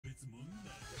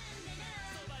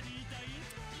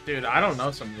Dude, I don't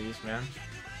know some of these, man.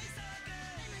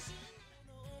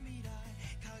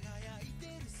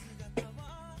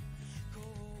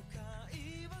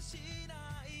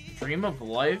 Dream of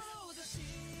Life?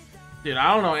 Dude,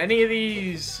 I don't know any of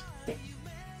these.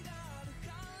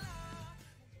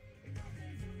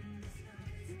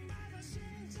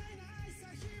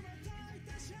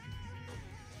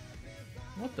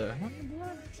 What the hell?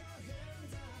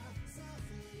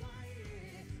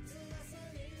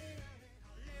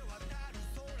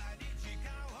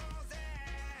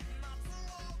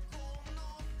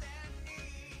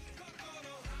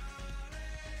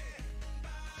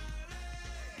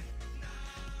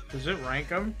 Does it rank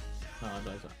them? No, it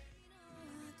doesn't.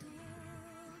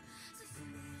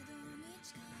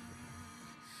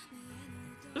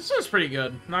 This one's pretty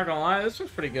good. Not gonna lie, this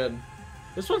one's pretty good.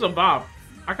 This one's a bop.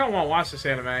 I kinda wanna watch this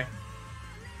anime.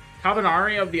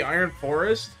 Kabanari of the Iron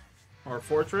Forest? Or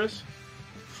Fortress?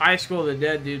 High School of the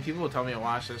Dead, dude. People will tell me to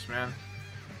watch this, man.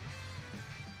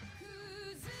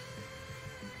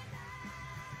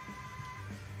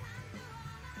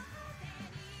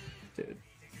 Dude.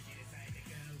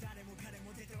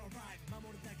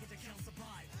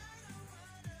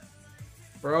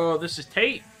 Bro, this is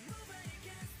Tate.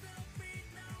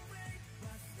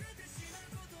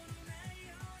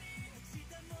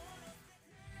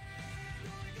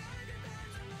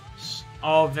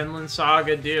 Oh, Vinland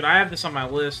Saga, dude. I have this on my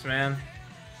list, man.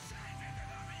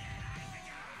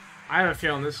 I have a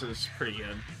feeling this is pretty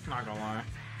good. Not gonna lie.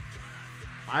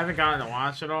 I haven't gotten to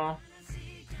watch it all.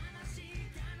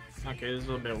 Okay, this is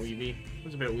a little bit weeby. This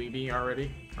is a bit weeby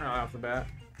already. Right off the bat.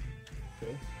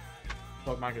 Cool.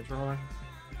 Plug my controller.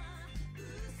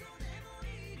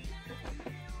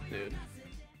 Dude.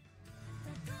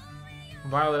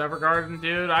 Violet Evergarden,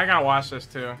 dude. I gotta watch this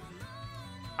too.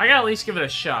 I gotta at least give it a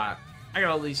shot. I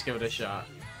gotta at least give it a shot.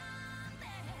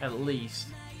 At least.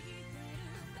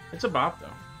 It's a bop though.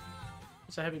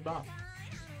 It's a heavy bop.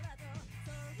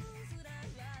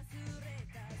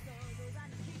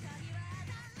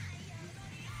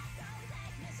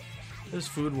 This is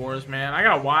Food Wars, man. I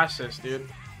gotta watch this, dude.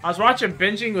 I was watching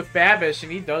Binging with Babish,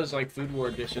 and he does like Food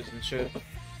War dishes and shit.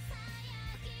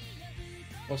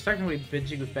 Well, it's technically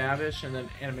Binging with Babish and then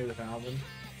Anime with Alvin.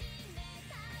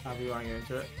 However you want to get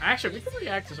into it. Actually, we could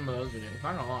react to some of those videos.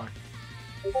 Not gonna lie.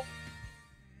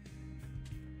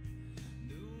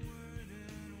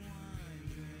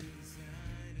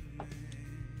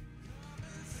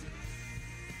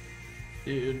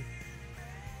 Dude.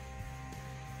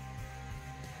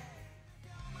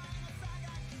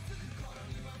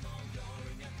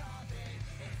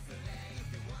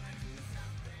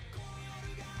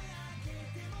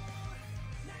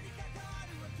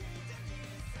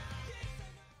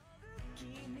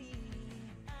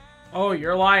 Oh,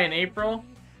 Your Lie in April?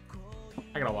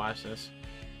 I gotta watch this.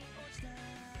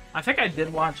 I think I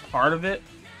did watch part of it,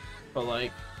 but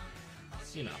like,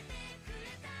 you know.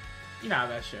 You know how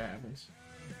that shit happens.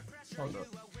 Hold up.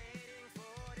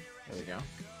 There we go.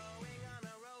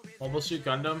 Mobile Suit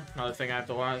Gundam, another thing I have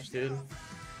to watch, dude.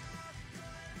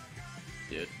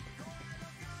 Dude.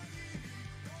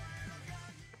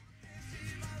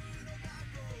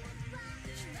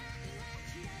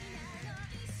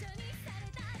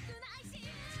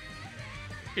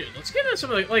 Dude, let's get into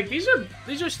some of the, like, these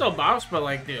are still bops, but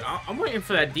like, dude, I'm waiting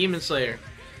for that Demon Slayer.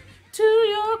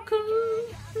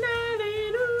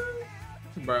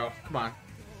 Bro, come on.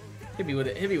 Hit me with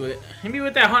it, hit me with it. Hit me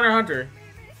with that Hunter x Hunter.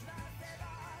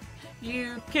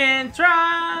 You can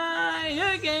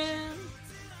try again.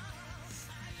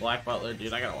 Black Butler,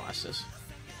 dude, I gotta watch this.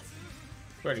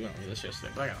 We already went over this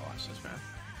yesterday, but I gotta watch this, man.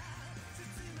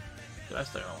 Dude, I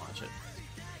still gotta watch it.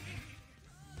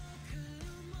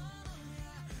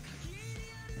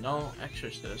 No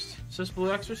Exorcist. Is this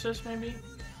Blue Exorcist, maybe?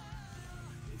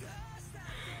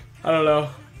 I don't know.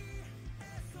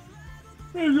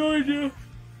 I have no idea.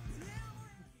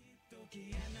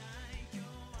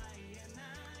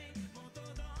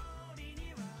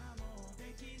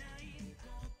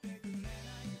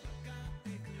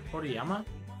 Horiyama?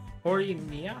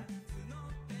 Horimiya?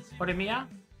 Horimiya?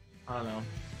 I don't know.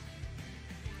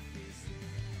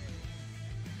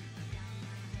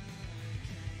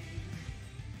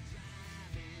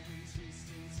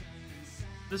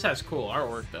 This has cool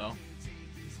artwork, though.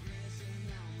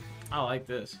 I like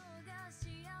this.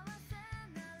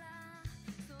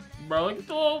 Bro, look at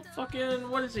the little fucking...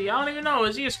 What is he? I don't even know.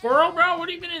 Is he a squirrel, bro? What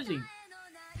even is he?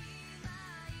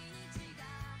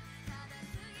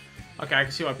 Okay, I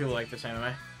can see why people like this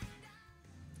anime.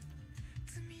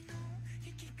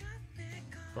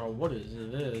 Bro, what is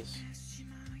this?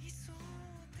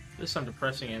 This is some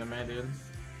depressing anime, dude.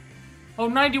 Oh,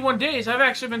 91 days. I've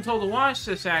actually been told to watch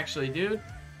this, actually, dude.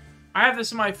 I have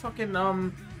this in my fucking,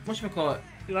 whatchamacallit?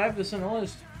 Dude, I have this in the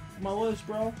list. My list,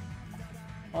 bro.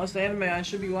 Oh, that's the anime I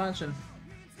should be watching.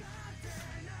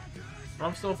 But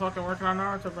I'm still fucking working on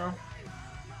Naruto, bro.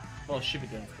 Well, it should be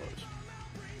getting close.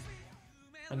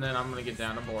 And then I'm gonna get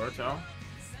down to Boruto.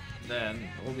 Then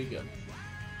we'll be good.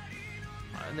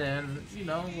 And then, you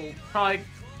know, we'll probably...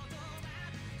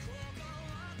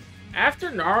 After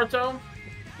Naruto,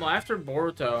 well, after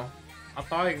Boruto, I'll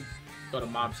probably go to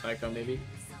Mob Psycho, maybe.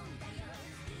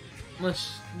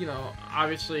 Unless, you know,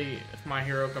 obviously, if My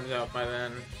Hero comes out by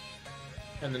then,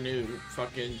 and the new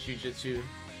fucking Jujutsu,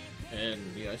 and,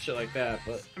 you know, shit like that.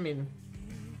 But, I mean,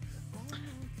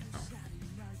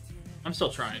 I'm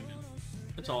still trying.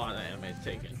 It's a lot of anime to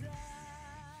take in.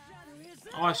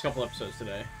 I'll watch a couple episodes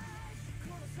today.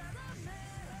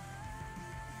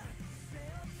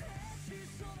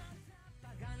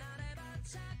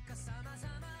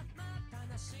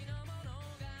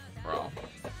 Bro.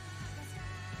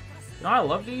 No, I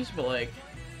love these, but like...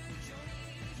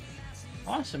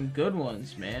 Oh, some good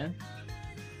ones, man.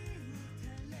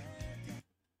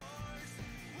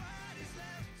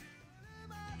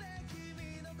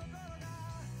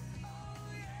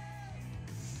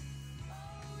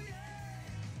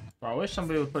 Bro, I wish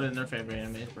somebody would put in their favorite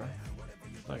animes, bro.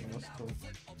 Like, what's cool?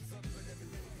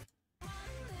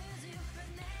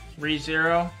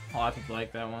 ReZero. A lot of people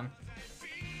like that one.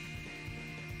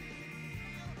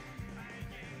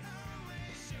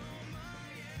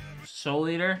 Soul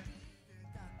Eater.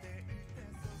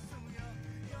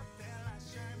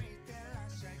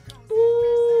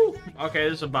 Woo! Okay,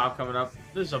 this is a bop coming up.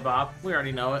 This is a bop. We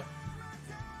already know it.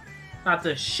 Not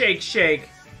the shake shake.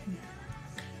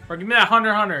 Or give me that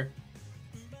Hunter Hunter.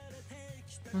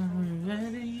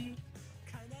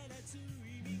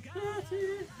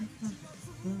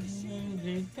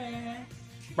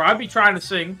 Bro, I'd be trying to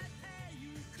sing.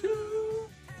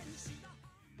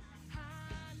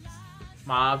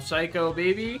 Mob Psycho,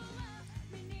 baby.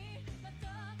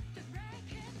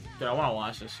 Dude, I want to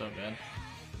watch this so good.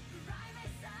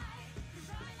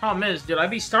 Problem is, dude,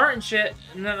 I'd be starting shit,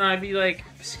 and then I'd be, like,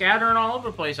 scattering all over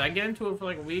the place. I get into it for,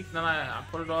 like, a week, and then I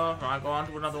put it off, or I go on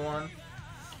to another one.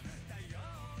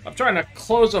 I'm trying to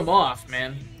close them off,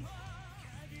 man.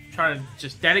 I'm trying to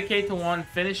just dedicate to one,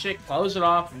 finish it, close it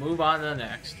off, move on to the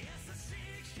next.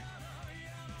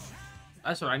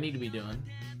 That's what I need to be doing.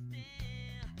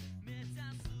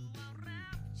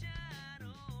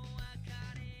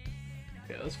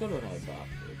 Okay, let's go to another bop,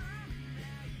 dude.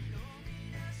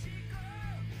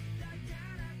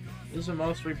 This is the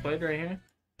most replayed right here.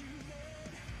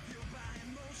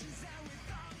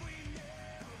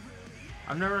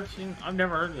 I've never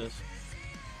heard this.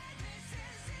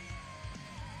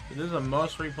 This is the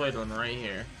most replayed one right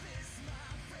here.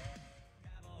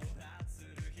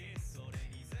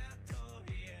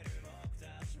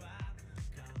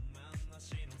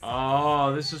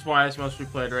 Oh, this is why it's most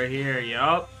replayed right here.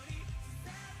 Yup.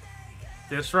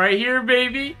 This right here,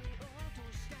 baby.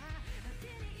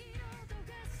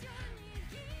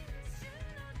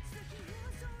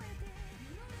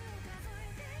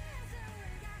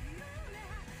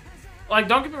 Like,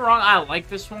 don't get me wrong, I like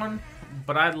this one,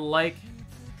 but I like,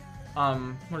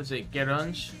 what is it,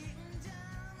 Gerunge?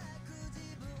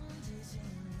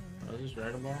 Oh, is this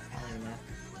Dragon Ball? I don't even know.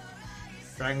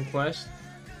 Dragon Quest?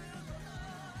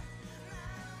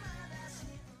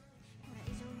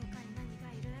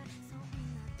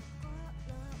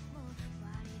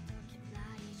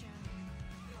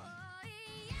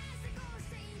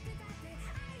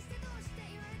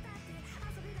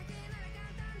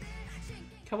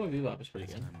 Cowboy Bebop is pretty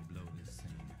good.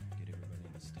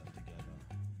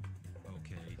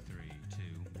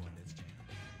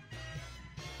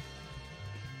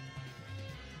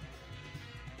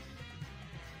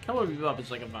 Cowboy Bebop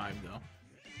is like a vibe, though.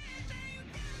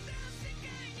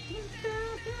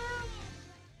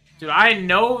 Dude, I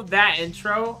know that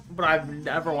intro, but I've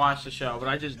never watched the show, but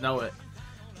I just know it.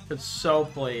 It's so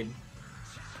played.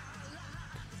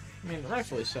 I mean,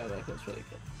 rightfully so, though. That's really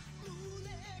good.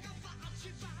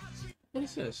 What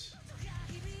is this?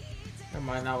 Never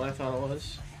mind, not what I thought it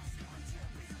was.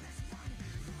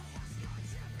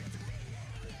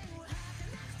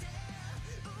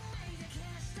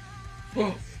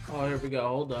 Oh, here we go.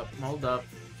 Hold up. Hold up.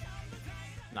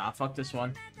 Nah, fuck this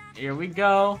one. Here we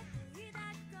go.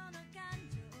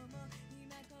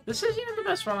 This isn't even the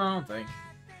best one, I don't think.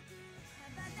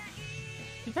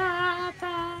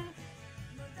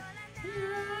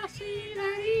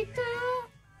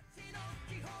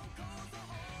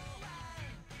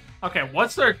 Okay,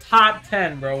 what's their top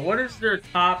 10, bro? What is their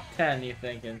top 10, you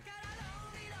thinking?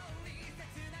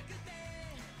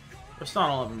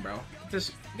 Persona 11, bro.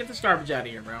 Get this garbage out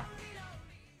of here, bro.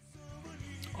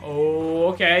 Oh,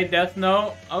 okay, Death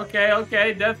Note.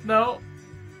 Okay, Death Note.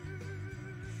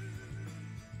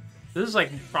 This is like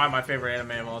probably my favorite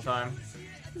anime of all time.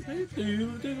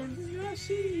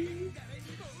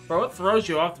 Bro, what throws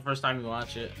you off the first time you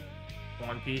watch it?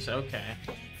 One Piece? Okay.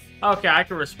 Okay, I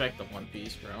can respect the One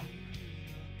Piece, bro.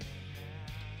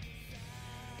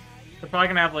 They're probably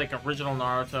gonna have like original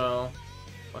Naruto.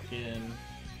 Fucking...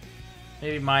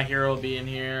 Maybe My Hero will be in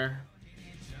here.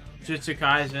 Jujutsu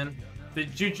Kaisen. The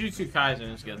Jujutsu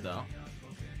Kaisen is good though.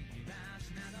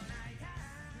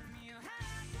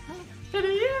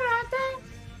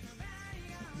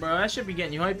 Bro, that should be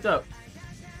getting you hyped up.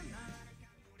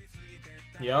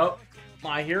 Yup.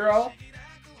 My Hero.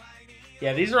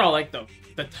 Yeah, these are all like the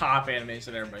top animes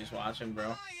that everybody's watching,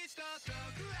 bro.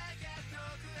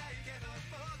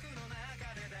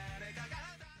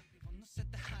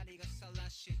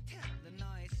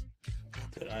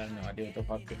 Dude, I have no idea what the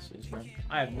fuck this is, bro.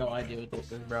 I have no idea what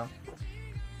this is, bro.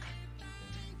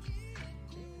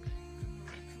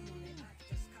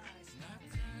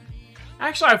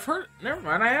 Actually, I've heard... Never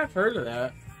mind, I have heard of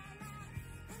that.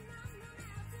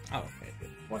 Oh, okay, good.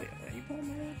 What are you pulling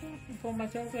my tail? You pulling my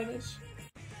tail for this?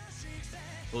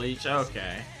 Bleach,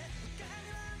 okay.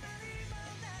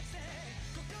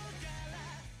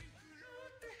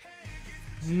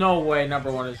 No way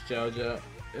number 1 is JoJo.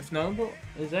 If number...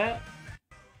 Is that...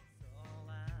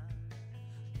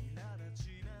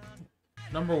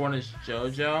 Number 1 is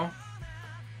JoJo.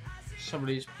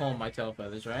 Somebody's pulling my tail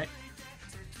feathers, right?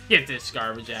 Get this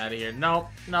garbage out of here. Nope,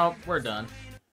 we're done.